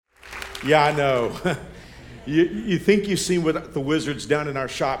Yeah, I know. You think you've seen what the wizards down in our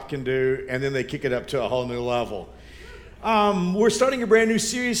shop can do, and then they kick it up to a whole new level. We're starting a brand new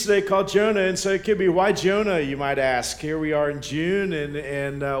series today called Jonah, and so it could be, why Jonah, you might ask. Here we are in June,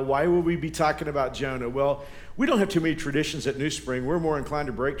 and why would we be talking about Jonah? Well, we don't have too many traditions at New Spring. We're more inclined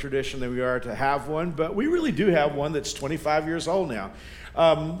to break tradition than we are to have one, but we really do have one that's 25 years old now.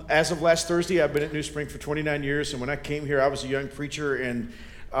 As of last Thursday, I've been at New Spring for 29 years, and when I came here, I was a young preacher, and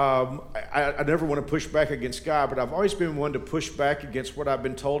I never want to push back against God, but I've always been one to push back against what I've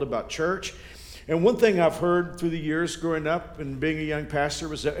been told about church. And one thing I've heard through the years growing up and being a young pastor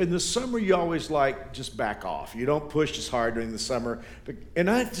was that in the summer you always just back off. You don't push as hard during the summer. And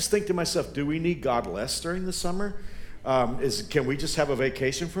I just think to myself, do we need God less during the summer? Can we just have a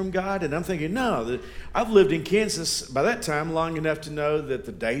vacation from God? And I'm thinking, no. I've lived in Kansas by that time long enough to know that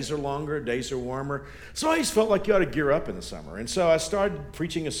the days are longer, days are warmer. So I always felt like you ought to gear up in the summer. And so I started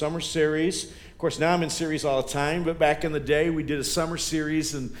preaching a summer series. Of course, now I'm in series all the time, but back in the day, we did a summer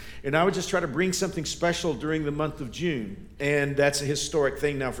series, and I would just try to bring something special during the month of June. And that's a historic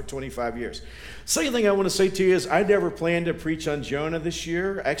thing now for 25 years. Second thing I want to say to you is I never planned to preach on Jonah this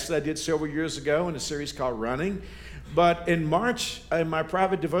year. Actually, I did several years ago in a series called Running. But in March, in my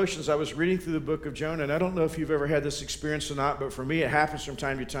private devotions, I was reading through the book of Jonah, and I don't know if you've ever had this experience or not, but for me, it happens from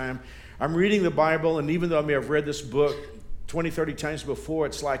time to time. I'm reading the Bible, and even though I may have read this book 20, 30 times before,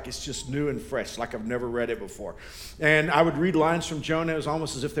 it's like it's just new and fresh, like I've never read it before. And I would read lines from Jonah. It was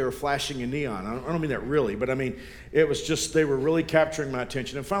almost as if they were flashing in neon. I don't mean that really, but I mean, it was just, they were really capturing my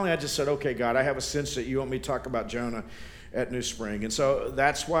attention. And finally, I just said, okay, God, I have a sense that you want me to talk about Jonah at New Spring. And so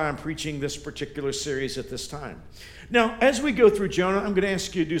that's why I'm preaching this particular series at this time. Now, as we go through Jonah, I'm going to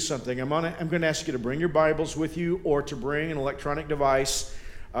ask you to do something. I'm going to ask you to bring your Bibles with you or to bring an electronic device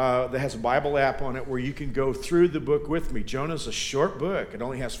that has a Bible app on it where you can go through the book with me. Jonah's a short book. It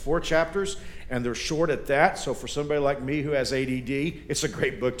only has 4 chapters, and they're short at that. So for somebody like me who has ADD, it's a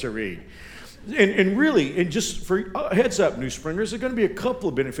great book to read. And really, and just for heads up, New Springers, there are going to be a couple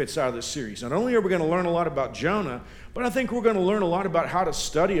of benefits out of this series. Not only are we going to learn a lot about Jonah, but I think we're going to learn a lot about how to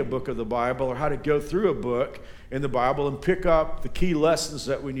study a book of the Bible or how to go through a book in the Bible and pick up the key lessons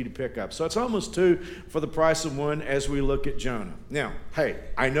that we need to pick up. So it's almost 2 for the price of 1 as we look at Jonah. Now, hey,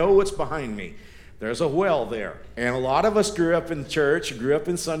 I know what's behind me. There's a well there. And a lot of us grew up in church, grew up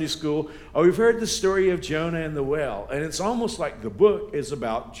in Sunday school. We've heard the story of Jonah and the well. And it's almost like the book is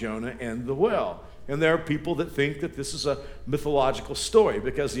about Jonah and the well. And there are people that think that this is a mythological story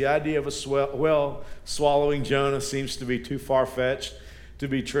because the idea of a well swallowing Jonah seems to be too far-fetched to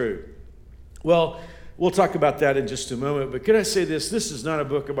be true. Well, we'll talk about that in just a moment. But could I say this? This is not a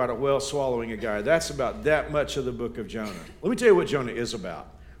book about a well swallowing a guy. That's about that much of the book of Jonah. Let me tell you what Jonah is about.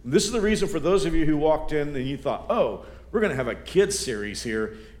 This is the reason for those of you who walked in and you thought, oh, we're going to have a kids series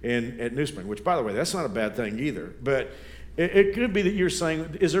here at New Spring, which, by the way, that's not a bad thing either. But it could be that you're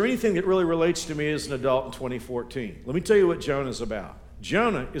saying, is there anything that really relates to me as an adult in 2014? Let me tell you what Jonah is about.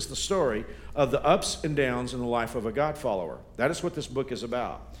 Jonah is the story of the ups and downs in the life of a God follower. That is what this book is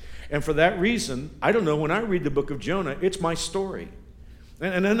about. And for that reason, I don't know, when I read the book of Jonah, it's my story.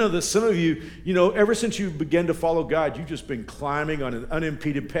 And I know that some of you, ever since you began to follow God, you've just been climbing on an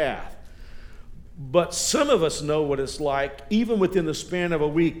unimpeded path. But some of us know what it's like, even within the span of a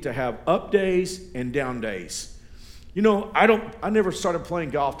week, to have up days and down days. I never started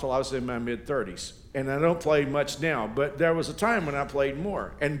playing golf till I was in my mid-30s. And I don't play much now, but there was a time when I played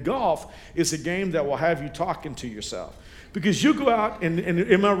more. And golf is a game that will have you talking to yourself. Because you go out, and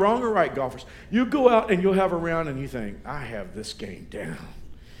am I wrong or right, golfers? You go out and you'll have a round and you think, I have this game down.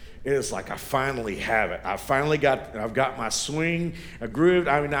 It's like I finally have it. I've got my swing, a groove.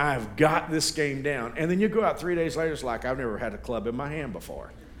 I've got this game down. And then you go out 3 days later, it's like I've never had a club in my hand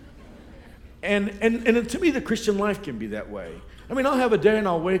before. And to me, the Christian life can be that way. I'll have a day and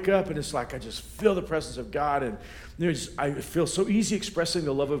I'll wake up and it's like I just feel the presence of God, and I feel so easy expressing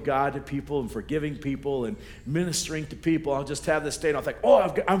the love of God to people and forgiving people and ministering to people. I'll just have this day and I'll think,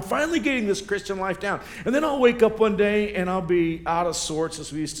 I'm finally getting this Christian life down. And then I'll wake up one day and I'll be out of sorts,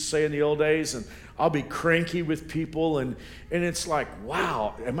 as we used to say in the old days, and I'll be cranky with people, and it's like,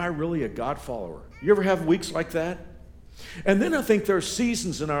 wow, am I really a God follower? You ever have weeks like that? And then I think there are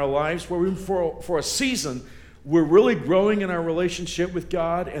seasons in our lives where for a season, we're really growing in our relationship with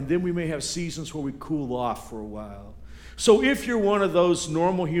God, and then we may have seasons where we cool off for a while. So if you're one of those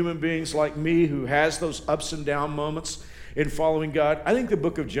normal human beings like me who has those ups and down moments in following God, I think the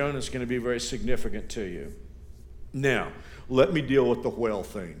book of Jonah is going to be very significant to you. Now, let me deal with the whale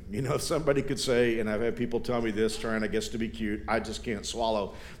thing. Somebody could say, and I've had people tell me this, trying, I guess, to be cute, I just can't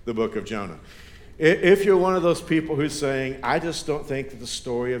swallow the book of Jonah. If you're one of those people who's saying, I just don't think that the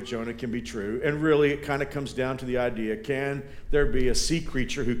story of Jonah can be true, and really it kind of comes down to the idea, can there be a sea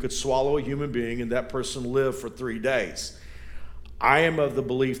creature who could swallow a human being and that person live for 3 days? I am of the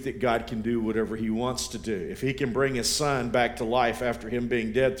belief that God can do whatever he wants to do. If he can bring his son back to life after him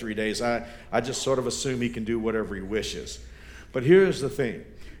being dead 3 days, I just sort of assume he can do whatever he wishes. But here's the thing.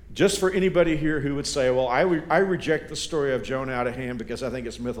 Just for anybody here who would say, well, I reject the story of Jonah out of hand because I think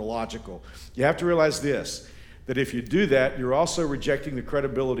it's mythological. You have to realize this, that if you do that, you're also rejecting the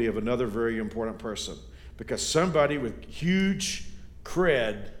credibility of another very important person. Because somebody with huge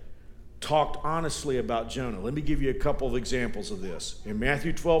cred talked honestly about Jonah. Let me give you a couple of examples of this. In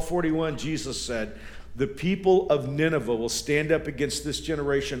Matthew 12:41, Jesus said, the people of Nineveh will stand up against this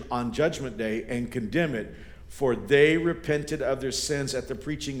generation on Judgment Day and condemn it, for they repented of their sins at the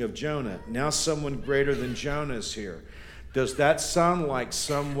preaching of Jonah. Now someone greater than Jonah is here. Does that sound like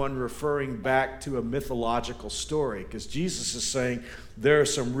someone referring back to a mythological story? Because Jesus is saying there are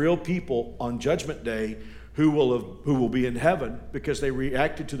some real people on Judgment Day who will be in heaven because they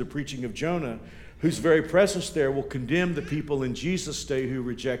reacted to the preaching of Jonah, whose very presence there will condemn the people in Jesus' day who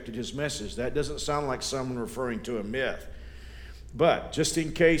rejected his message. That doesn't sound like someone referring to a myth. But just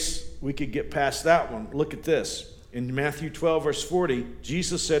in case we could get past that one, look at this. In Matthew 12, verse 40,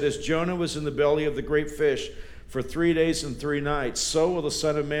 Jesus said, as Jonah was in the belly of the great fish for 3 days and 3 nights, so will the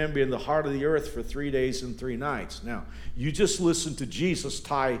Son of Man be in the heart of the earth for 3 days and 3 nights. Now, you just listen to Jesus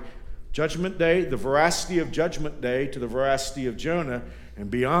tie Judgment Day, the veracity of Judgment Day, to the veracity of Jonah. And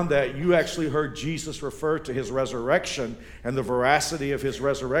beyond that, you actually heard Jesus refer to his resurrection and the veracity of his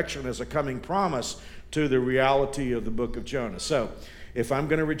resurrection as a coming promise to the reality of the book of Jonah. So, if I'm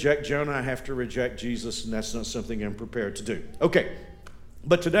going to reject Jonah, I have to reject Jesus, and that's not something I'm prepared to do. Okay,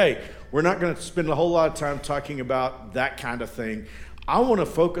 but today, we're not going to spend a whole lot of time talking about that kind of thing. I want to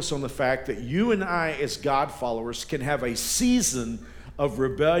focus on the fact that you and I, as God followers, can have a season of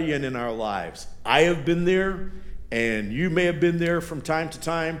rebellion in our lives. I have been there, and you may have been there from time to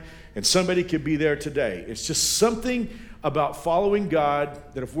time, and somebody could be there today. It's just something about following God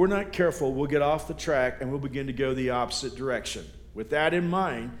that if we're not careful, we'll get off the track and we'll begin to go the opposite direction. With that in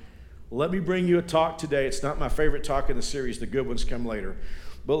mind, let me bring you a talk today. It's not my favorite talk in the series. The good ones come later.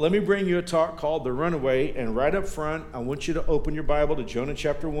 But let me bring you a talk called The Runaway. And right up front, I want you to open your Bible to Jonah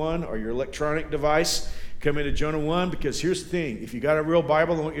chapter 1 or your electronic device. Come into Jonah 1, because here's the thing. If you got a real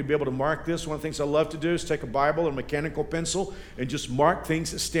Bible, I want you to be able to mark this. One of the things I love to do is take a Bible and a mechanical pencil and just mark things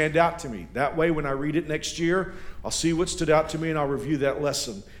that stand out to me. That way, when I read it next year, I'll see what stood out to me and I'll review that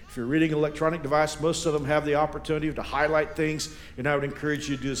lesson. If you're reading an electronic device, most of them have the opportunity to highlight things, and I would encourage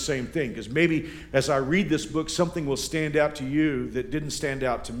you to do the same thing, because maybe as I read this book, something will stand out to you that didn't stand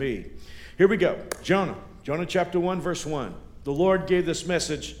out to me. Here we go. Jonah chapter 1, verse 1. The Lord gave this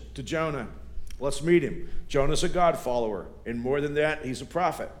message to Jonah. Let's meet him. Jonah's a God follower, and more than that, he's a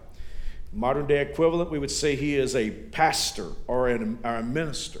prophet. Modern day equivalent, we would say he is a pastor or a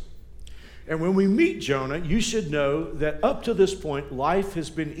minister. And when we meet Jonah, you should know that up to this point, life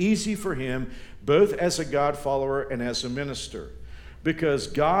has been easy for him, both as a God follower and as a minister, because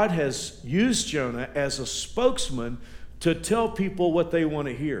God has used Jonah as a spokesman to tell people what they want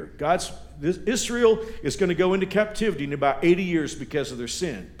to hear. Israel is going to go into captivity in about 80 years because of their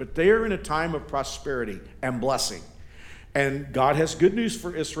sin, but they are in a time of prosperity and blessing. And God has good news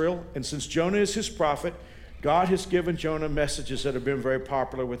for Israel, and since Jonah is his prophet, God has given Jonah messages that have been very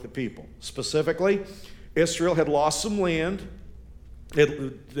popular with the people. Specifically, Israel had lost some land.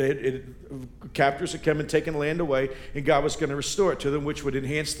 Captors had come and taken land away, and God was going to restore it to them, which would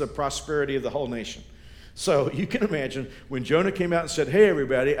enhance the prosperity of the whole nation. So you can imagine when Jonah came out and said, hey,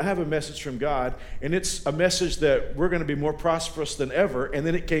 everybody, I have a message from God, and it's a message that we're going to be more prosperous than ever, and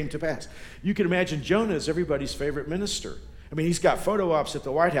then it came to pass. You can imagine Jonah is everybody's favorite minister. I mean, he's got photo ops at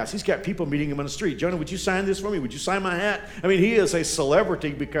the White House. He's got people meeting him on the street. Jonah, would you sign this for me? Would you sign my hat? I mean, he is a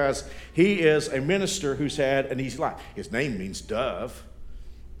celebrity because he is a minister who's had, and he's like, his name means dove.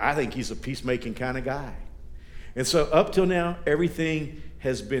 I think he's a peacemaking kind of guy. And so up till now, everything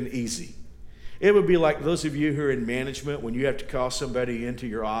has been easy. It would be like those of you who are in management when you have to call somebody into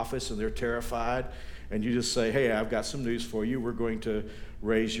your office and they're terrified, and you just say, hey, I've got some news for you. We're going to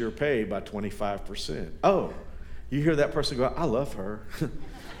raise your pay by 25%. Oh, you hear that person go, I love her.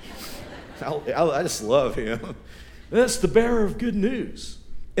 I just love him. That's the bearer of good news.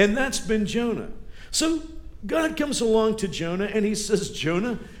 And that's been Jonah. So God comes along to Jonah and he says,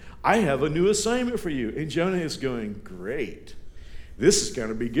 Jonah, I have a new assignment for you. And Jonah is going, great. This is going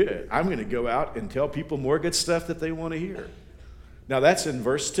to be good. I'm going to go out and tell people more good stuff that they want to hear. Now that's in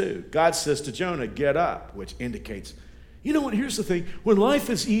verse 2. God says to Jonah, get up, which indicates You know what? Here's the thing. When life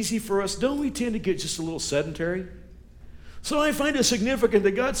is easy for us, don't we tend to get just a little sedentary? So I find it significant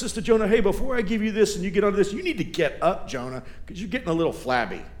that God says to Jonah, hey, before I give you this and you get on this, you need to get up, Jonah, because you're getting a little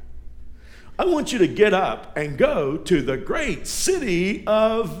flabby. I want you to get up and go to the great city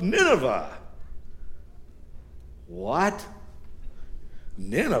of Nineveh. What?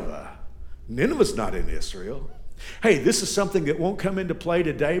 Nineveh? Nineveh's not in Israel. Hey, this is something that won't come into play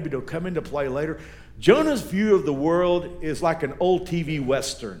today, but it'll come into play later. Jonah's view of the world is like an old TV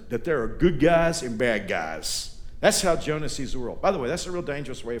Western, that there are good guys and bad guys. That's how Jonah sees the world. By the way, that's a real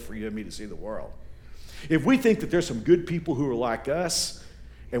dangerous way for you and me to see the world. If we think that there's some good people who are like us,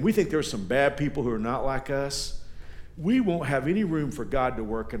 and we think there's some bad people who are not like us, we won't have any room for God to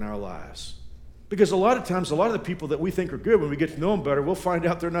work in our lives. Because a lot of times, a lot of the people that we think are good, when we get to know them better, we'll find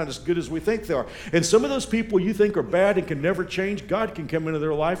out they're not as good as we think they are. And some of those people you think are bad and can never change, God can come into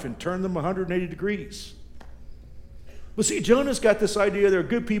their life and turn them 180 degrees. But see, Jonah's got this idea there are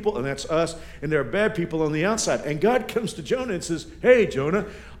good people, and that's us, and there are bad people on the outside. And God comes to Jonah and says, hey, Jonah,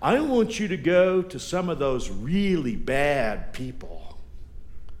 I want you to go to some of those really bad people.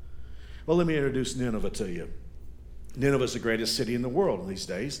 Well, let me introduce Nineveh to you. Nineveh is the greatest city in the world in these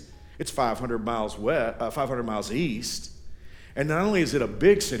days. It's 500 miles east. And not only is it a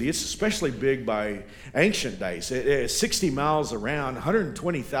big city, it's especially big by ancient days. It's 60 miles around,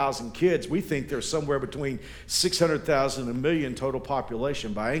 120,000 kids. We think there's somewhere between 600,000 and a million total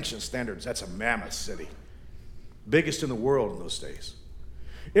population. By ancient standards, that's a mammoth city. Biggest in the world in those days.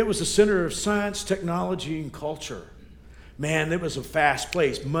 It was a center of science, technology, and culture. Man, it was a fast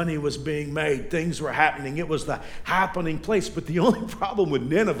place. Money was being made. Things were happening. It was the happening place. But the only problem with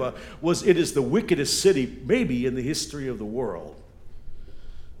Nineveh was it is the wickedest city maybe in the history of the world.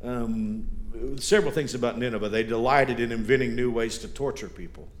 Several things about Nineveh. They delighted in inventing new ways to torture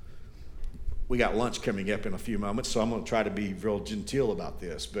people. We got lunch coming up in a few moments, so I'm going to try to be real genteel about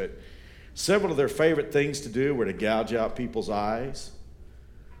this. But several of their favorite things to do were to gouge out people's eyes.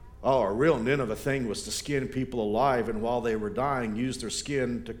 Oh, a real Nineveh thing was to skin people alive, and while they were dying, use their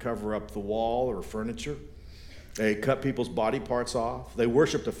skin to cover up the wall or furniture. They cut people's body parts off. They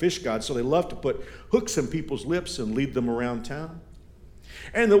worshiped a fish god, so they loved to put hooks in people's lips and lead them around town.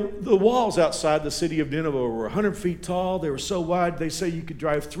 And the walls outside the city of Nineveh were 100 feet tall. They were so wide, they say you could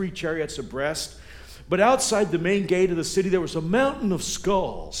drive 3 chariots abreast. But outside the main gate of the city, there was a mountain of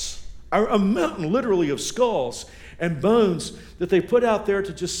skulls, a mountain literally of skulls and bones that they put out there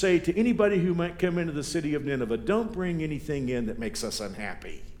to just say to anybody who might come into the city of Nineveh, don't bring anything in that makes us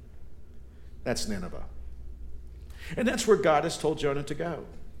unhappy. That's Nineveh. And that's where God has told Jonah to go,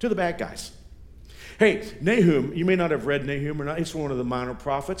 to the bad guys. Hey, Nahum, you may not have read Nahum or not, he's one of the minor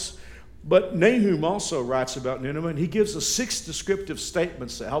prophets, but Nahum also writes about Nineveh, and he gives us 6 descriptive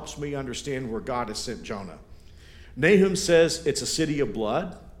statements that helps me understand where God has sent Jonah. Nahum says it's a city of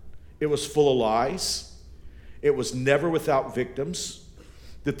blood. It was full of lies. It was never without victims,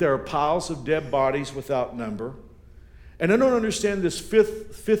 that there are piles of dead bodies without number. And I don't understand this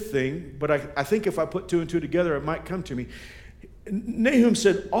fifth thing, but I think if I put 2 and 2 together, it might come to me. Nahum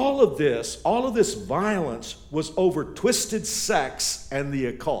said all of this violence was over twisted sex and the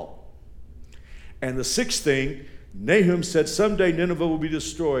occult. And the 6th thing, Nahum said someday Nineveh will be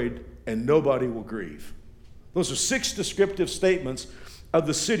destroyed and nobody will grieve. Those are 6 descriptive statements of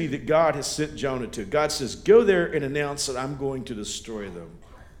the city that God has sent Jonah to. God says, go there and announce that I'm going to destroy them.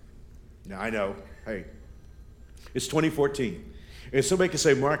 Now, I know, hey, it's 2014. And somebody can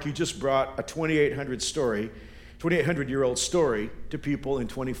say, Mark, you just brought a 2,800-year-old story to people in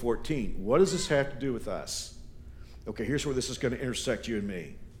 2014. What does this have to do with us? Okay, here's where this is going to intersect you and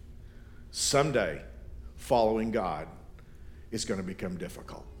me. Someday, following God is going to become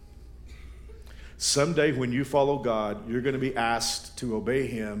difficult. Someday when you follow God, you're going to be asked to obey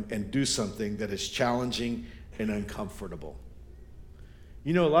him and do something that is challenging and uncomfortable.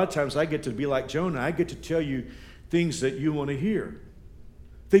 You know, a lot of times I get to be like Jonah. I get to tell you things that you want to hear,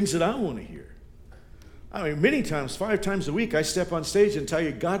 things that I want to hear. I mean, many times, 5 times a week, I step on stage and tell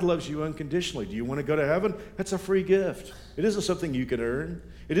you God loves you unconditionally. Do you want to go to heaven? That's a free gift. It isn't something you can earn.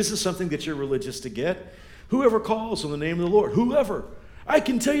 It isn't something that you're religious to get. Whoever calls on the name of the Lord, whoever. I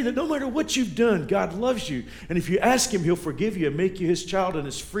can tell you that no matter what you've done, God loves you. And if you ask him, he'll forgive you and make you his child, and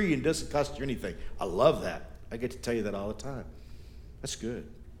it's free and doesn't cost you anything. I love that. I get to tell you that all the time. That's good.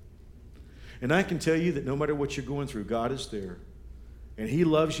 And I can tell you that no matter what you're going through, God is there. And he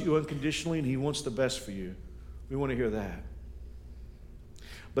loves you unconditionally, and he wants the best for you. We want to hear that.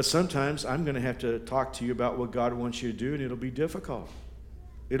 But sometimes I'm going to have to talk to you about what God wants you to do, and it'll be difficult.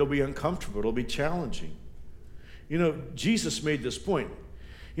 It'll be uncomfortable. It'll be challenging. You know, Jesus made this point.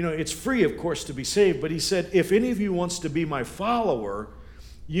 It's free, of course, to be saved, but he said, if any of you wants to be my follower,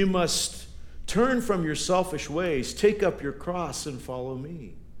 you must turn from your selfish ways, take up your cross, and follow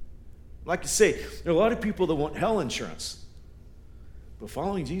me. Like I say, there are a lot of people that want hell insurance, but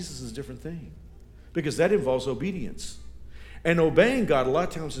following Jesus is a different thing because that involves obedience. And obeying God a lot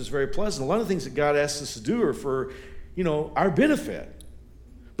of times is very pleasant. A lot of things that God asks us to do are for, our benefit.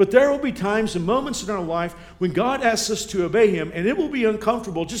 But there will be times and moments in our life when God asks us to obey him, and it will be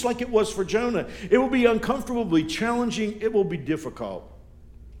uncomfortable, just like it was for Jonah. It will be uncomfortably challenging. It will be difficult.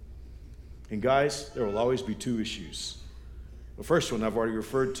 And guys, there will always be two issues. The first one I've already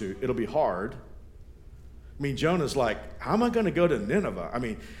referred to. It'll be hard. Jonah's like, how am I going to go to Nineveh?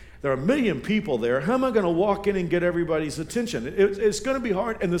 There are 1 million people there. How am I going to walk in and get everybody's attention? It's going to be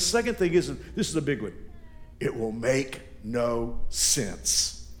hard. And the second thing is, this is a big one, it will make no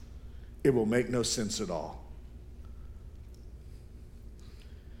sense. It will make no sense at all.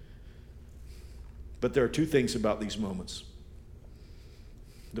 But there are two things about these moments.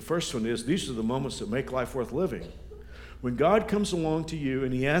 The first one is, these are the moments that make life worth living. When God comes along to you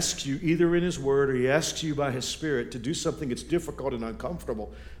and he asks you either in his word or he asks you by his Spirit to do something that's difficult and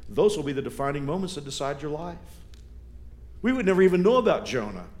uncomfortable, those will be the defining moments that decide your life. We would never even know about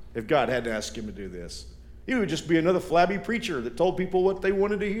Jonah if God hadn't asked him to do this. He would just be another flabby preacher that told people what they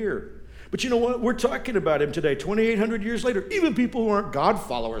wanted to hear. But you know what? We're talking about him today, 2,800 years later. Even people who aren't God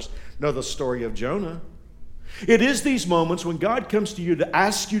followers know the story of Jonah. It is these moments when God comes to you to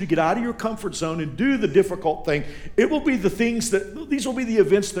ask you to get out of your comfort zone and do the difficult thing. It will be these will be the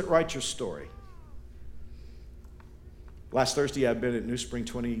events that write your story. Last Thursday, I've been at New Spring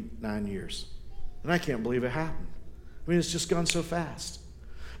 29 years. And I can't believe it happened. It's just gone so fast.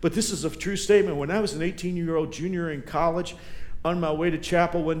 But this is a true statement. When I was an 18-year-old junior in college, on my way to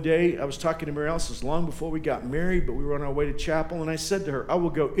chapel one day, I was talking to Mary Alice. This was long before we got married, but we were on our way to chapel, and I said to her, I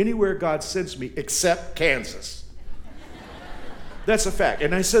will go anywhere God sends me except Kansas. That's a fact.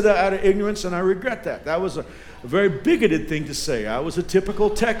 And I said that out of ignorance, and I regret that. That was a very bigoted thing to say. I was a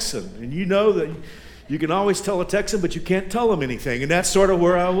typical Texan, and you know that you can always tell a Texan, but you can't tell them anything, and that's sort of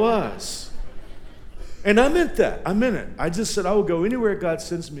where I was. And I meant that. I meant it. I just said, I will go anywhere God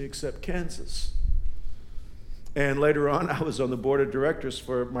sends me except Kansas. And later on, I was on the board of directors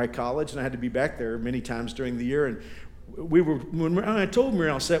for my college, and I had to be back there many times during the year. And when I told Mary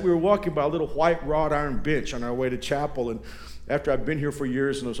Alice that, we were walking by a little white wrought iron bench on our way to chapel. And after I'd been here for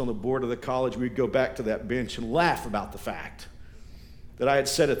years and I was on the board of the college, we'd go back to that bench and laugh about the fact that I had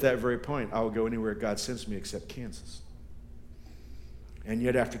said at that very point, I will go anywhere God sends me except Kansas. And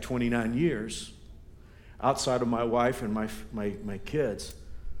yet after 29 years, outside of my wife and my kids,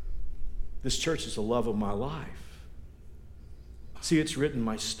 this church is the love of my life. See, it's written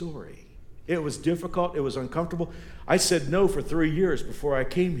my story. It was difficult. It was uncomfortable. I said no for 3 years before I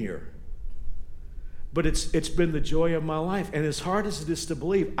came here. But it's been the joy of my life. And as hard as it is to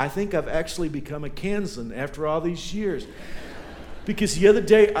believe, I think I've actually become a Kansan after all these years. Because the other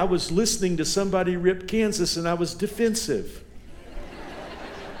day I was listening to somebody rip Kansas and I was defensive.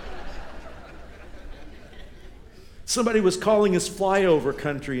 Somebody was calling us flyover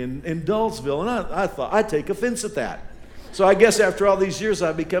country in Dullsville, and I thought I'd take offense at that. So I guess after all these years,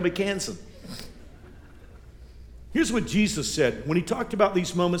 I've become a Kansan. Here's what Jesus said when he talked about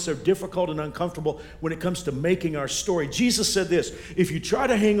these moments that are difficult and uncomfortable when it comes to making our story. Jesus said this, if you try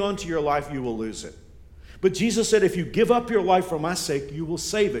to hang on to your life, you will lose it. But Jesus said, if you give up your life for my sake, you will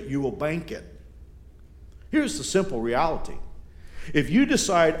save it. You will bank it. Here's the simple reality. If you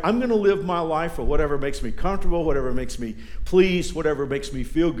decide, I'm going to live my life for whatever makes me comfortable, whatever makes me pleased, whatever makes me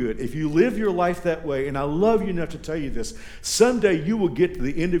feel good, if you live your life that way, and I love you enough to tell you this, someday you will get to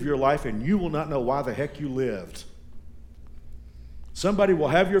the end of your life and you will not know why the heck you lived. Somebody will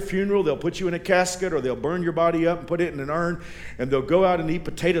have your funeral, they'll put you in a casket, or they'll burn your body up and put it in an urn, and they'll go out and eat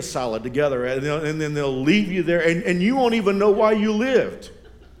potato salad together, and then they'll leave you there, and you won't even know why you lived.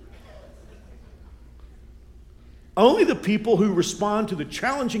 Only the people who respond to the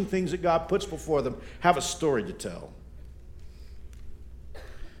challenging things that God puts before them have a story to tell.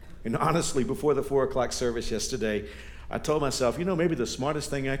 And honestly, before the 4 o'clock service yesterday, I told myself, maybe the smartest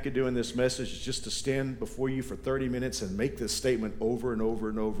thing I could do in this message is just to stand before you for 30 minutes and make this statement over and over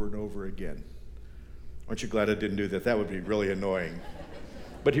and over and over again. Aren't you glad I didn't do that? That would be really annoying.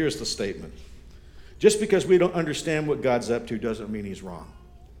 But here's the statement. Just because we don't understand what God's up to doesn't mean he's wrong.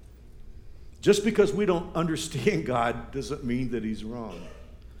 Just because we don't understand God doesn't mean that he's wrong.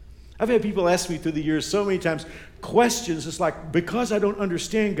 I've had people ask me through the years so many times questions. It's like, because I don't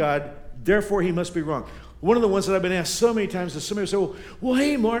understand God, therefore he must be wrong. One of the ones that I've been asked so many times is somebody will say, well,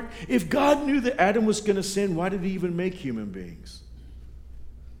 hey, Mark, if God knew that Adam was going to sin, why did he even make human beings?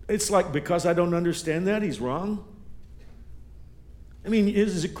 It's like, because I don't understand that, he's wrong? I mean,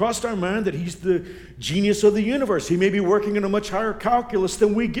 has it crossed our mind that he's the genius of the universe? He may be working in a much higher calculus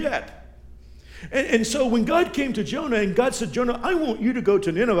than we get. And so when God came to Jonah and God said, Jonah, I want you to go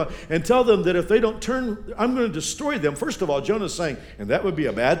to Nineveh and tell them that if they don't turn, I'm going to destroy them. First of all, Jonah's saying, and that would be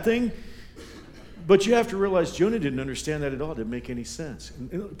a bad thing. But you have to realize Jonah didn't understand that at all. It didn't make any sense.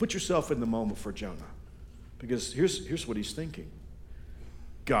 And put yourself in the moment for Jonah. Because here's what he's thinking.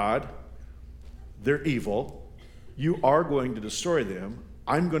 God, they're evil. You are going to destroy them.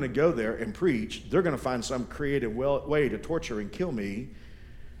 I'm going to go there and preach. They're going to find some creative way to torture and kill me.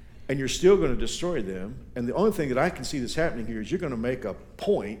 And you're still going to destroy them. And the only thing that I can see that's happening here is you're going to make a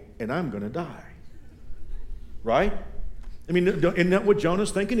point and I'm going to die. Right? I mean, isn't that what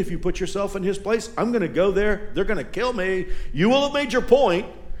Jonah's thinking? If you put yourself in his place, I'm going to go there. They're going to kill me. You will have made your point.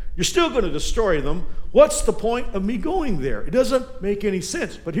 You're still going to destroy them. What's the point of me going there? It doesn't make any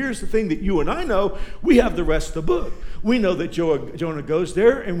sense. But here's the thing that you and I know. We have the rest of the book. We know that Jonah goes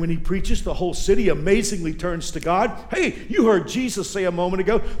there, and when he preaches, the whole city amazingly turns to God. Hey, you heard Jesus say a moment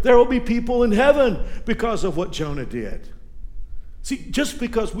ago, there will be people in heaven because of what Jonah did. See, just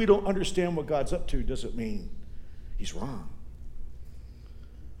because we don't understand what God's up to doesn't mean he's wrong.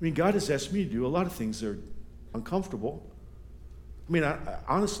 I mean, God has asked me to do a lot of things that are uncomfortable. I mean,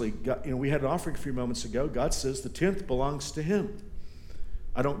 honestly, God, we had an offering a few moments ago. God says the 10th belongs to him.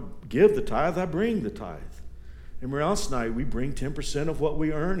 I don't give the tithe, I bring the tithe. And Morales and I, we bring 10% of what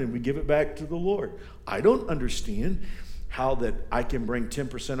we earn and we give it back to the Lord. I don't understand how that I can bring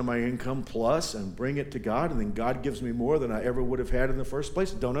 10% of my income plus and bring it to God, and then God gives me more than I ever would have had in the first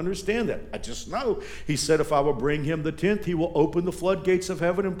place. I don't understand that. I just know. He said if I will bring him the 10th, he will open the floodgates of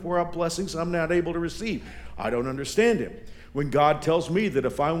heaven and pour out blessings I'm not able to receive. I don't understand him. When God tells me that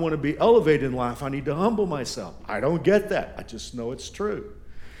if I want to be elevated in life, I need to humble myself. I don't get that. I just know it's true.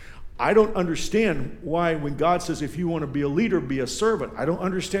 I don't understand why when God says if you want to be a leader, be a servant. I don't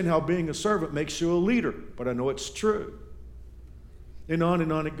understand how being a servant makes you a leader, but I know it's true. And on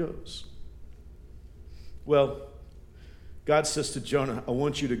it goes. Well, God says to Jonah, I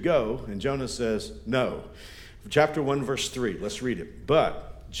want you to go. And Jonah says, no. Chapter 1, verse 3. Let's read it.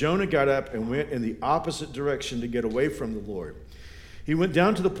 But Jonah got up and went in the opposite direction to get away from the Lord. He went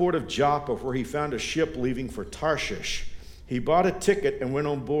down to the port of Joppa, where he found a ship leaving for Tarshish. He bought a ticket and went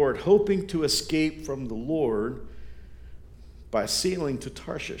on board, hoping to escape from the Lord by sailing to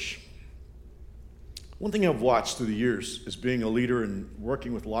Tarshish. One thing I've watched through the years is being a leader and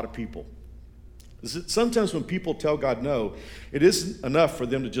working with a lot of people is that sometimes when people tell God no, it isn't enough for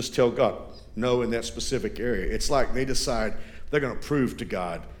them to just tell God no in that specific area. It's like they decide they're going to prove to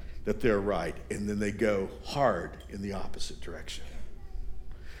God that they're right, and then they go hard in the opposite direction.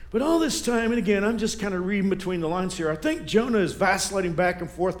 But all this time, and again, I'm just kind of reading between the lines here, I think Jonah is vacillating back and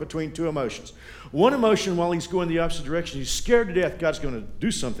forth between two emotions. One emotion, while he's going the opposite direction, he's scared to death God's going to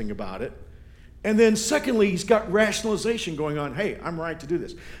do something about it. And then secondly, he's got rationalization going on. Hey, I'm right to do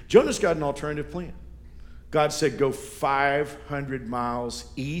this. Jonah's got an alternative plan. God said, go 500 miles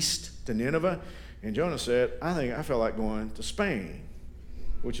east to Nineveh. And Jonah said, I feel like going to Spain,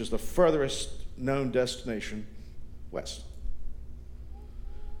 which is the furthest known destination west.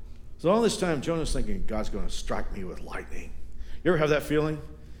 So all this time, Jonah's thinking, God's going to strike me with lightning. You ever have that feeling?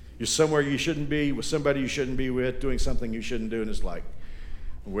 You're somewhere you shouldn't be, with somebody you shouldn't be with, doing something you shouldn't do, and it's like,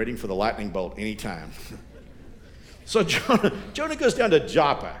 I'm waiting for the lightning bolt anytime. So Jonah goes down to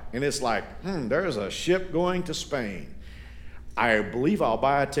Joppa, and it's like, there's a ship going to Spain. I believe I'll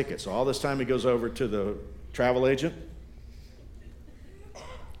buy a ticket. So all this time he goes over to the travel agent,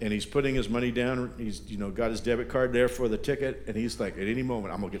 and he's putting his money down. He's got his debit card there for the ticket, and he's like, at any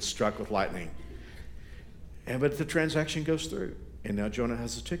moment, I'm going to get struck with lightning. But the transaction goes through, and now Jonah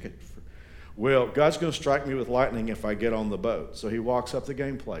has a ticket. Well, God's going to strike me with lightning if I get on the boat. So he walks up the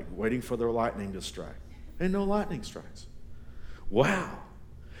gangplank, waiting for the lightning to strike. And no lightning strikes. Wow.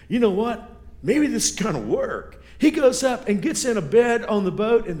 You know what? Maybe this is going to work. He goes up and gets in a bed on the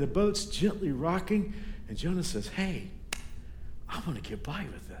boat, and the boat's gently rocking. And Jonah says, hey, I'm going to get by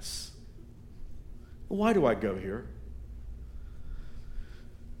with this. Why do I go here?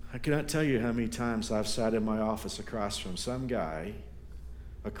 I cannot tell you how many times I've sat in my office across from some guy,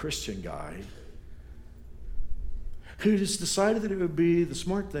 a Christian guy, who just decided that it would be the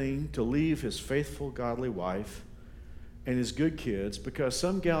smart thing to leave his faithful, godly wife and his good kids because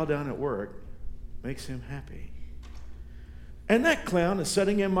some gal down at work makes him happy. And that clown is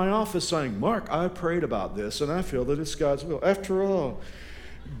sitting in my office saying, Mark, I prayed about this, and I feel that it's God's will. After all,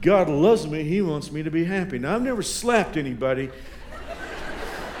 God loves me. He wants me to be happy. Now, I've never slapped anybody.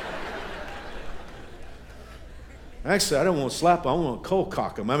 Actually, I don't want to slap them. I want to cold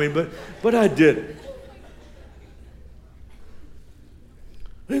cock them. But I did it.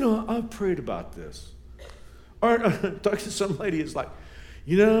 You know, I've prayed about this. Or talking to some lady, it's like,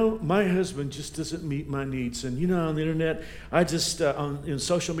 you know, my husband just doesn't meet my needs. And, you know, on the internet, I just, in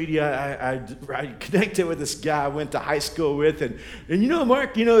social media, I connected with this guy I went to high school with. And you know,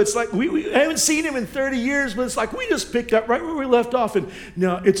 Mark, you know, it's like we haven't seen him in 30 years, but it's like we just picked up right where we left off. And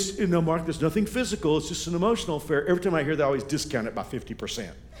now it's, you know, Mark, there's nothing physical. It's just an emotional affair. Every time I hear that, I always discount it by 50%.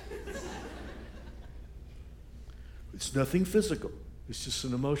 It's nothing physical. It's just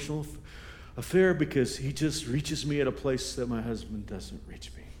an emotional affair because he just reaches me at a place that my husband doesn't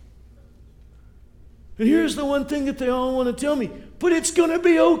reach me. And here's the one thing that they all want to tell me, but it's going to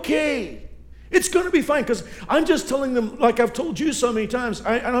be okay. It's going to be fine, because I'm just telling them, like I've told you so many times,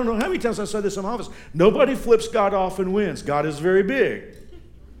 I don't know how many times I've said this in my office, nobody flips God off and wins. God is very big.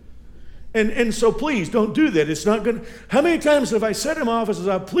 And so please don't do that. It's not good. How many times have I said in my office as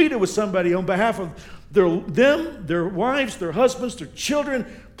I've pleaded with somebody on behalf of their wives, their husbands, their children,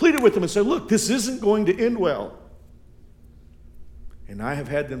 pleaded with them and said, look, this isn't going to end well. And I have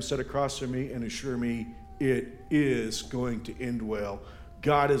had them sit across from me and assure me it is going to end well.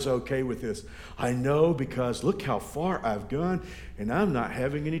 God is okay with this. I know, because look how far I've gone and I'm not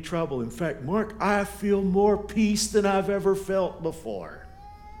having any trouble. In fact, Mark, I feel more peace than I've ever felt before.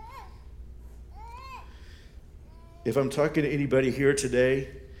 If I'm talking to anybody here today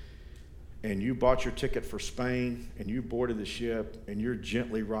and you bought your ticket for Spain and you boarded the ship and you're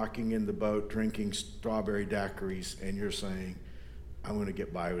gently rocking in the boat drinking strawberry daiquiris and you're saying, I'm going to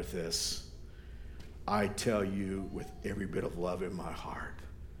get by with this, I tell you with every bit of love in my heart,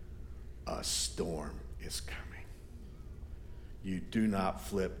 a storm is coming. You do not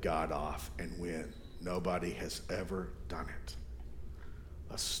flip God off and win. Nobody has ever done it.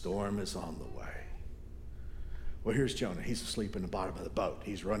 A storm is on the way. Well, here's Jonah. He's asleep in the bottom of the boat.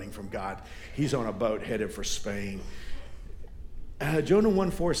 He's running from God. He's on a boat headed for Spain. Jonah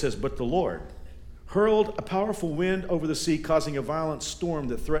 1:4 says, but the Lord hurled a powerful wind over the sea, causing a violent storm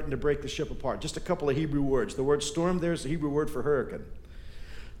that threatened to break the ship apart. Just a couple of Hebrew words. The word storm there is the Hebrew word for hurricane.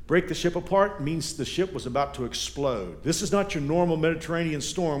 Break the ship apart means the ship was about to explode. This is not your normal Mediterranean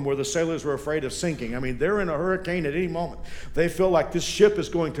storm where the sailors were afraid of sinking. I mean, they're in a hurricane at any moment. They feel like this ship is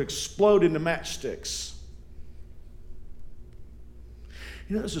going to explode into matchsticks.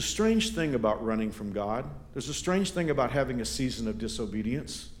 You know, there's a strange thing about running from God. There's a strange thing about having a season of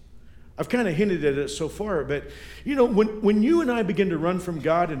disobedience. I've kind of hinted at it so far, but, you know, when you and I begin to run from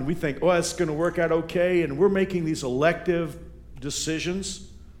God and we think, oh, it's going to work out okay, and we're making these elective decisions,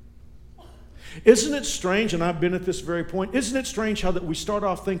 isn't it strange, and I've been at this very point, isn't it strange how that we start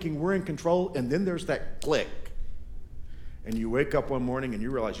off thinking we're in control, and then there's that click, and you wake up one morning and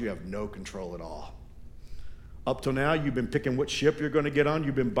you realize you have no control at all. Up till now, you've been picking what ship you're going to get on.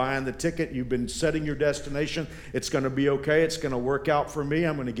 You've been buying the ticket. You've been setting your destination. It's going to be okay. It's going to work out for me.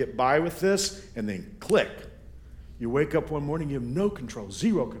 I'm going to get by with this. And then click. You wake up one morning, you have no control,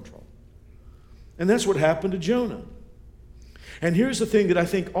 zero control. And that's what happened to Jonah. And here's the thing that I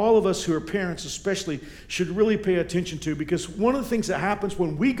think all of us who are parents especially should really pay attention to, because one of the things that happens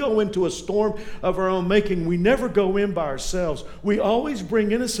when we go into a storm of our own making, we never go in by ourselves. We always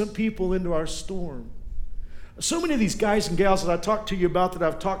bring innocent people into our storm. So many of these guys and gals that I talked to you about, that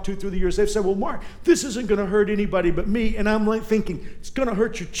I've talked to through the years, they've said, well, Mark, this isn't going to hurt anybody but me. And I'm like thinking, it's going to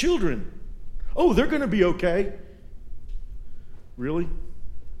hurt your children. Oh, they're going to be okay. Really?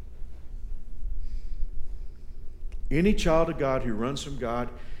 Any child of God who runs from God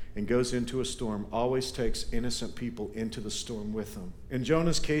and goes into a storm always takes innocent people into the storm with them. In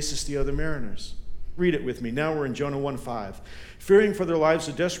Jonah's case, it's the other mariners. Read it with me. Now we're in Jonah 1:5. Fearing for their lives,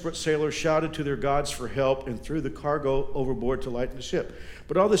 the desperate sailors shouted to their gods for help and threw the cargo overboard to lighten the ship.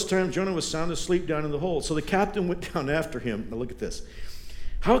 But all this time, Jonah was sound asleep down in the hold. So the captain went down after him. Now look at this.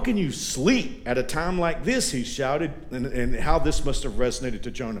 How can you sleep at a time like this? He shouted, and how this must have resonated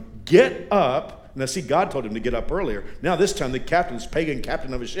to Jonah. Get up. Now see, God told him to get up earlier. Now this time the captain's pagan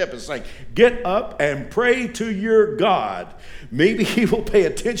captain of a ship is saying, get up and pray to your God. Maybe he will pay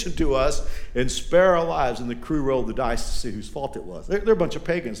attention to us and spare our lives. And the crew rolled the dice to see whose fault it was. They're a bunch of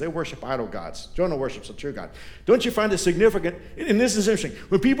pagans. They worship idol gods. Jonah worships a true God. Don't you find it significant? And this is interesting.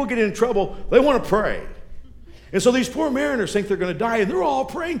 When people get in trouble, they want to pray. And so these poor mariners think they're going to die, and they're all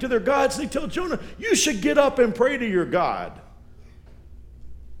praying to their gods. They tell Jonah, you should get up and pray to your God.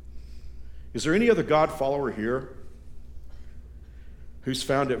 Is there any other God follower here who's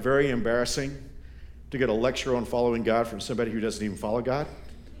found it very embarrassing to get a lecture on following God from somebody who doesn't even follow God?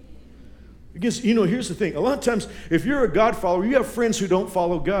 Because, you know, here's the thing. A lot of times, if you're a God follower, you have friends who don't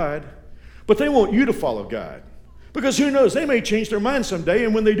follow God, but they want you to follow God. Because who knows, they may change their mind someday,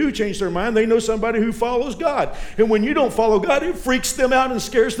 and when they do change their mind, they know somebody who follows God. And when you don't follow God, it freaks them out and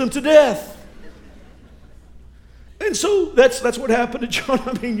scares them to death. And so that's what happened to Jonah.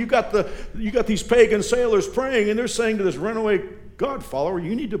 I mean, you got these pagan sailors praying, and they're saying to this runaway God follower,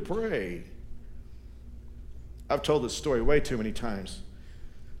 you need to pray. I've told this story way too many times.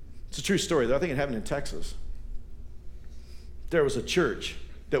 It's a true story, though. I think it happened in Texas. There was a church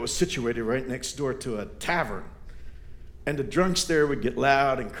that was situated right next door to a tavern. And the drunks there would get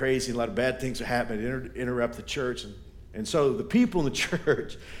loud and crazy. A lot of bad things would happen and interrupt the church. And so the people in the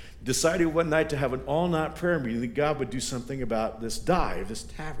church decided one night to have an all-night prayer meeting that God would do something about this dive. This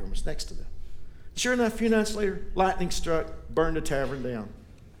tavern was next to them. Sure enough, a few nights later, lightning struck, burned the tavern down.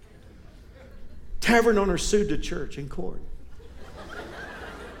 Tavern owner sued the church in court.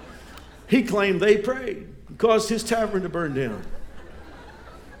 He claimed they prayed and caused his tavern to burn down.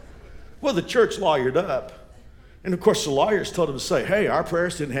 Well, the church lawyered up. And of course, the lawyers told him to say, hey, our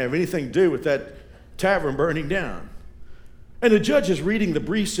prayers didn't have anything to do with that tavern burning down. And the judge is reading the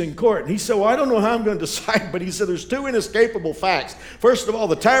briefs in court, and he said, well, I don't know how I'm going to decide, but he said there's two inescapable facts. First of all,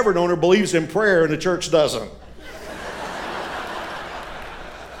 the tavern owner believes in prayer, and the church doesn't.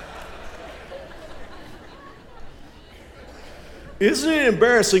 Isn't it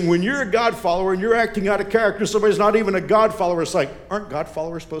embarrassing when you're a God follower and you're acting out of character, somebody's not even a God follower? It's like, aren't God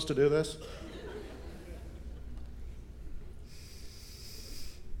followers supposed to do this?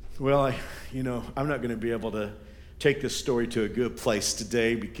 Well, I'm not going to be able to take this story to a good place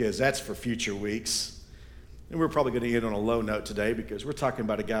today because that's for future weeks. And we're probably going to end on a low note today because we're talking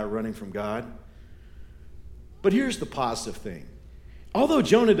about a guy running from God. But here's the positive thing. Although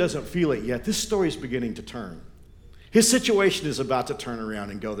Jonah doesn't feel it yet, this story is beginning to turn. His situation is about to turn around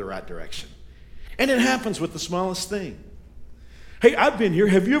and go the right direction. And it happens with the smallest thing. Hey, I've been here.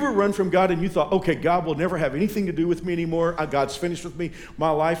 Have you ever run from God and you thought, okay, God will never have anything to do with me anymore. God's finished with me. My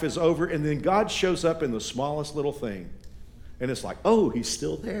life is over. And then God shows up in the smallest little thing. And it's like, oh, he's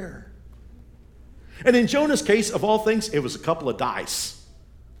still there. And in Jonah's case, of all things, it was a couple of dice.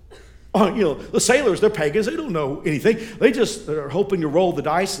 The sailors, they're pagans. They don't know anything. They just are hoping to roll the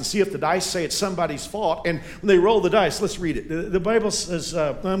dice and see if the dice say it's somebody's fault. And when they roll the dice, let's read it. The Bible says,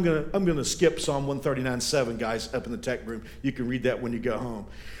 I'm going to skip Psalm 139:7, guys, up in the tech room. You can read that when you go home.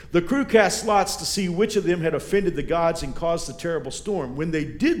 The crew cast lots to see which of them had offended the gods and caused the terrible storm. When they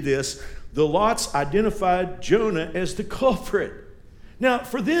did this, the lots identified Jonah as the culprit. Now,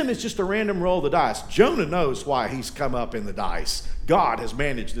 for them, it's just a random roll of the dice. Jonah knows why he's come up in the dice. God has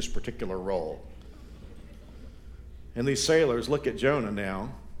managed this particular roll. And these sailors look at Jonah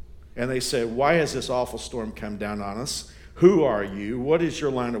now, and they say, why has this awful storm come down on us? Who are you? What is your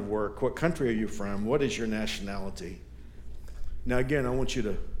line of work? What country are you from? What is your nationality? Now, again, I want you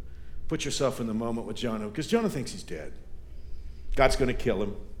to put yourself in the moment with Jonah, because Jonah thinks he's dead. God's going to kill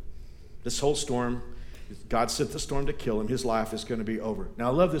him. This whole storm, God sent the storm to kill him. His life is going to be over. Now,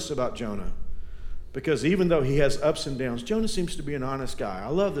 I love this about Jonah, because even though he has ups and downs, Jonah seems to be an honest guy. I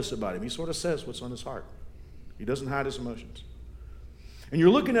love this about him. He sort of says what's on his heart. He doesn't hide his emotions. And you're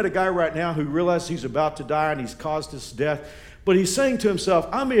looking at a guy right now who realizes he's about to die and he's caused his death, but he's saying to himself,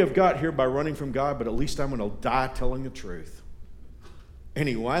 I may have got here by running from God, but at least I'm going to die telling the truth. And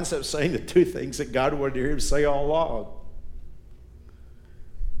he winds up saying the two things that God wanted to hear him say all along.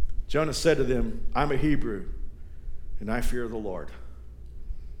 Jonah said to them, I'm a Hebrew, and I fear the Lord.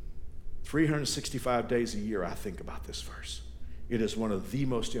 365 days a year I think about this verse. It is one of the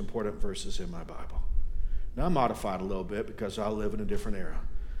most important verses in my Bible. Now, I'm modified a little bit because I live in a different era.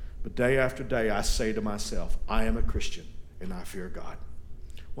 But day after day, I say to myself, I am a Christian, and I fear God.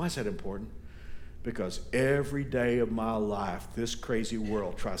 Why is that important? Because every day of my life, this crazy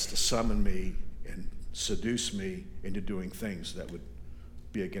world tries to summon me and seduce me into doing things that would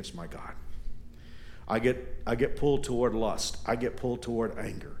be against my God. I get pulled toward lust. I get pulled toward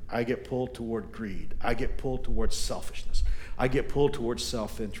anger. I get pulled toward greed. I get pulled toward selfishness. I get pulled toward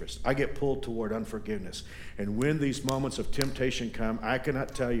self-interest. I get pulled toward unforgiveness. And when these moments of temptation come, I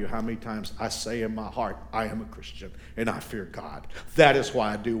cannot tell you how many times I say in my heart, I am a Christian and I fear God. That is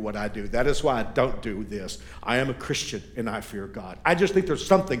why I do what I do. That is why I don't do this. I am a Christian and I fear God. I just think there's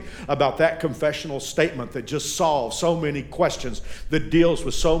something about that confessional statement that just solves so many questions, that deals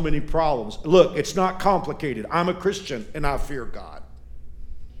with so many problems. Look, it's not complicated. I'm a Christian and I fear God.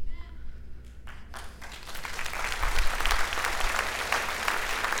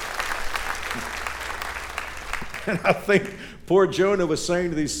 And I think poor Jonah was saying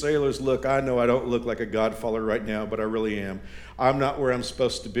to these sailors, look, I know I don't look like a God follower right now, but I really am. I'm not where I'm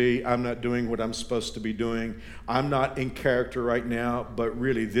supposed to be. I'm not doing what I'm supposed to be doing. I'm not in character right now, but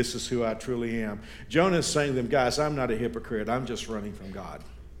really this is who I truly am. Jonah is saying to them, guys, I'm not a hypocrite. I'm just running from God.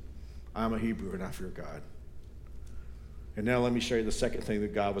 I'm a Hebrew and I fear God. And now let me show you the second thing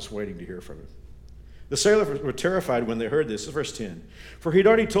that God was waiting to hear from him. The sailors were terrified when they heard this. Verse 10. For he'd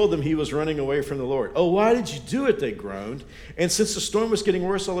already told them he was running away from the Lord. Oh, why did you do it? They groaned. And since the storm was getting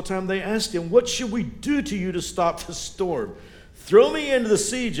worse all the time, they asked him, what should we do to you to stop the storm? Throw me into the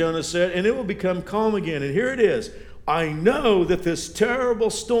sea, Jonah said, and it will become calm again. And here it is. I know that this terrible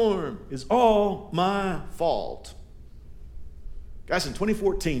storm is all my fault. Guys, in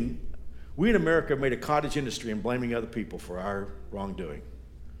 2014, we in America made a cottage industry in blaming other people for our wrongdoing.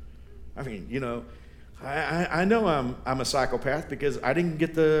 I mean, you know, I know I'm a psychopath because I didn't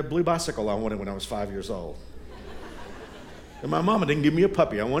get the blue bicycle I wanted when I was 5 years old. And my mama didn't give me a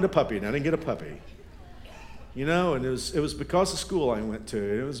puppy. I wanted a puppy, and I didn't get a puppy. You know, and it was because of school I went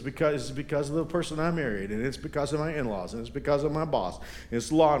to. It was because of the person I married, and it's because of my in-laws, and it's because of my boss. And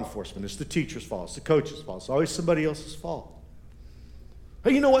it's law enforcement. It's the teacher's fault. It's the coach's fault. It's always somebody else's fault.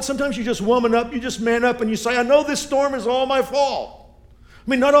 Hey, you know what? Sometimes you just woman up, you just man up, and you say, I know this storm is all my fault. I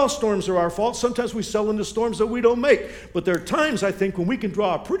mean, not all storms are our fault. Sometimes we sell into storms that we don't make. But there are times, I think, when we can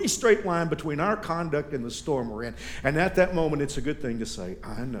draw a pretty straight line between our conduct and the storm we're in. And at that moment, it's a good thing to say,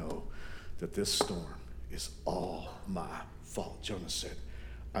 I know that this storm is all my fault. Jonah said,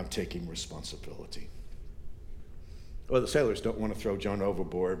 I'm taking responsibility. Well, the sailors don't want to throw Jonah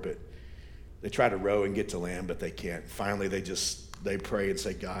overboard, but they try to row and get to land, but they can't. Finally, they pray and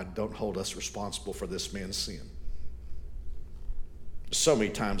say, God, don't hold us responsible for this man's sin. So many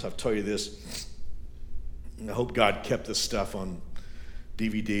times I've told you this, and I hope God kept this stuff on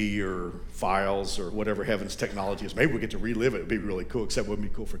DVD or files or whatever heaven's technology is. Maybe we get to relive it. It'd be really cool, except it wouldn't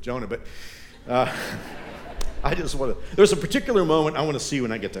be cool for Jonah. But I just want to, there's a particular moment I want to see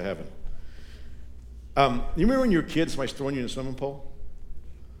when I get to heaven. You remember when you were a kid, somebody's throwing you in a swimming pool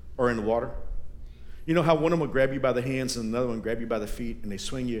or in the water? You know how one of them will grab you by the hands and another one will grab you by the feet, and they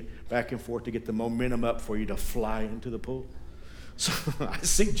swing you back and forth to get the momentum up for you to fly into the pool? So I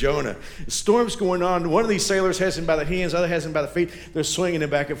see Jonah. The storm's going on. One of these sailors has him by the hands, the other has him by the feet. They're swinging him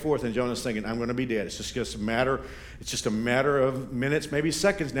back and forth, and Jonah's thinking, I'm going to be dead. It's just a matter of minutes, maybe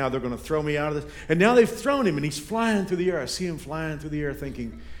seconds now. They're going to throw me out of this. And now they've thrown him, and he's flying through the air. I see him flying through the air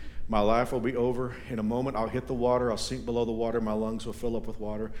thinking, my life will be over. In a moment, I'll hit the water. I'll sink below the water. My lungs will fill up with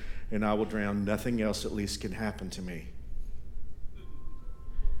water, and I will drown. Nothing else, at least, can happen to me.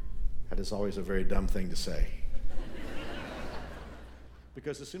 That is always a very dumb thing to say.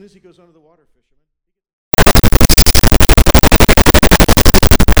 Because as soon as he goes under the water, fisherman,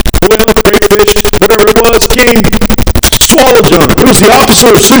 the whale, the great fish, whatever it was, came, swallowed Jonah. It was the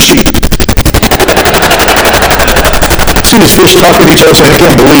opposite of sushi. See these fish talking to each other saying, I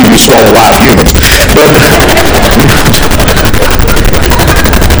can't believe you swallow live humans.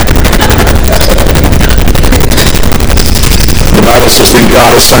 But the Bible says that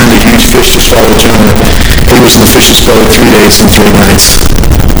God assigned a huge fish to swallow Jonah. He was in the fish's belly 3 days and 3 nights.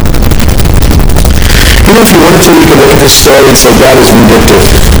 You know, if you wanted to, you could look at this story and say God is vindictive.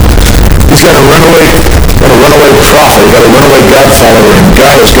 He's got a runaway prophet, he's got a runaway God follower, and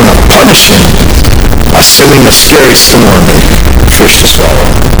God is going to punish him by sending a scary storm and fish to swallow.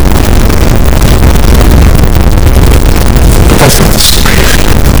 But that's not the story.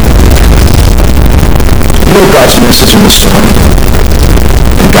 You know God's message in the storm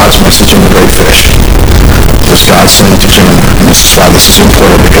and God's message in the great fish. Because God saying to Jonah, and this is why this is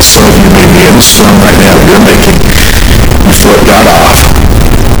important, because some of you may be in the storm right now that you're making. You float God off,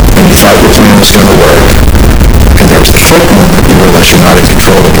 and you fight with me and it's going to work. And there's the flip moment you realize you're not in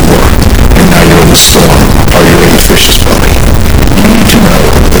control anymore. And now you're in the storm, or you're in the fish's belly. You need to know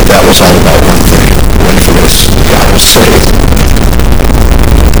that that was all about one thing. Wait for this. God will save.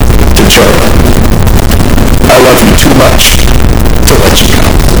 To Jonah, I love you too much to let you go.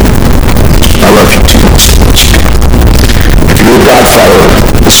 I love you too much to let you go. If you're a God follower,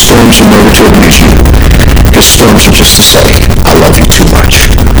 the storms are never to abuse you. Your storms are just to say, I love you too much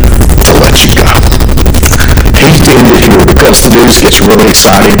to let you go. Hey, David here, because the news gets really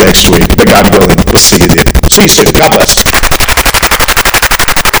exciting next week, but God willing, we'll see you then. See you soon. God bless.